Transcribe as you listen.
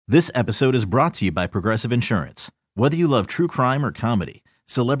This episode is brought to you by Progressive Insurance. Whether you love true crime or comedy,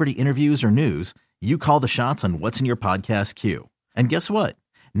 celebrity interviews or news, you call the shots on what's in your podcast queue. And guess what?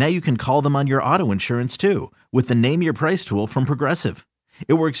 Now you can call them on your auto insurance too with the Name Your Price tool from Progressive.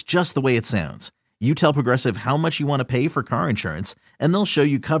 It works just the way it sounds. You tell Progressive how much you want to pay for car insurance, and they'll show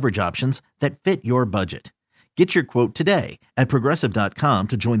you coverage options that fit your budget. Get your quote today at Progressive.com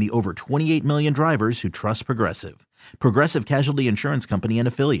to join the over 28 million drivers who trust Progressive. Progressive Casualty Insurance Company and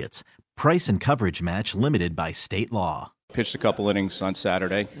Affiliates. Price and coverage match limited by state law. Pitched a couple innings on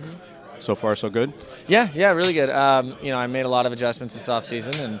Saturday. So far, so good? Yeah, really good. I made a lot of adjustments this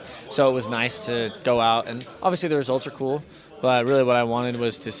offseason, and so it was nice to go out. And obviously the results are cool, but really what I wanted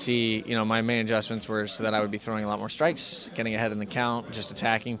was to see, my main adjustments were so that I would be throwing a lot more strikes, getting ahead in the count, just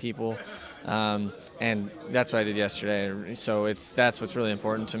attacking people. And that's what I did yesterday. So that's what's really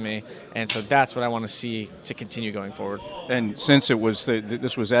important to me. And so that's what I want to see to continue going forward. And since it was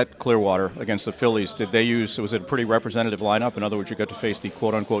this was at Clearwater against the Phillies, was it a pretty representative lineup? In other words, you got to face the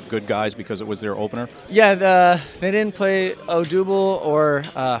quote-unquote good guys because it was their opener? Yeah, they didn't play Odubel or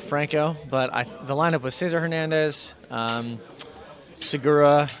Franco, but the lineup was Cesar Hernandez,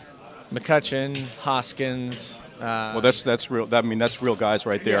 Segura, McCutchen, Hoskins. Well, that's real. That's real guys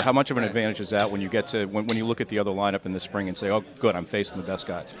right there. Yeah, How much of an right. advantage is that when you get to when you look at the other lineup in the spring and say, "Oh, good, I'm facing the best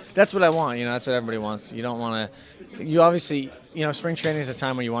guys." That's what I want. That's what everybody wants. You don't want to. You obviously, spring training is a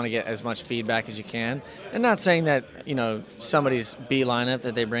time when you want to get as much feedback as you can. And not saying that somebody's B lineup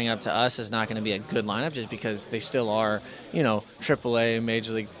that they bring up to us is not going to be a good lineup, just because they still are, AAA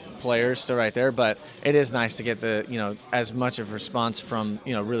Major League players still right there. But it is nice to get the as much of a response from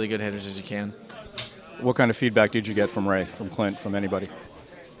really good hitters as you can. What kind of feedback did you get from Ray, from Clint, from anybody?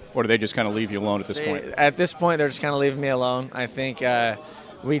 Or do they just kind of leave you alone at this point? At this point, they're just kind of leaving me alone. I think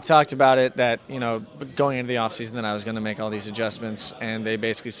we talked about it that, going into the offseason that I was going to make all these adjustments, and they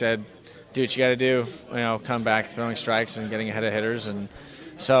basically said, do what you got to do, come back throwing strikes and getting ahead of hitters. And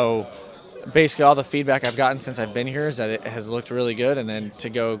so basically all the feedback I've gotten since I've been here is that it has looked really good, and then to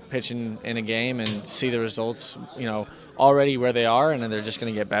go pitch in a game and see the results, already where they are, and then they're just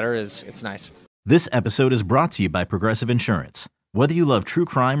going to get better, it's nice. This episode is brought to you by Progressive Insurance. Whether you love true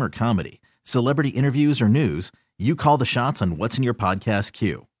crime or comedy, celebrity interviews or news, you call the shots on what's in your podcast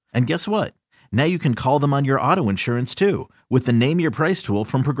queue. And guess what? Now you can call them on your auto insurance too with the Name Your Price tool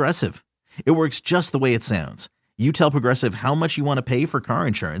from Progressive. It works just the way it sounds. You tell Progressive how much you want to pay for car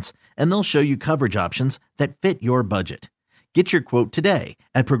insurance, and they'll show you coverage options that fit your budget. Get your quote today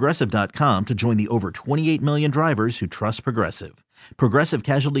at Progressive.com to join the over 28 million drivers who trust Progressive. Progressive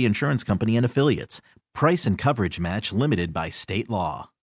Casualty Insurance Company and Affiliates. Price and coverage match limited by state law.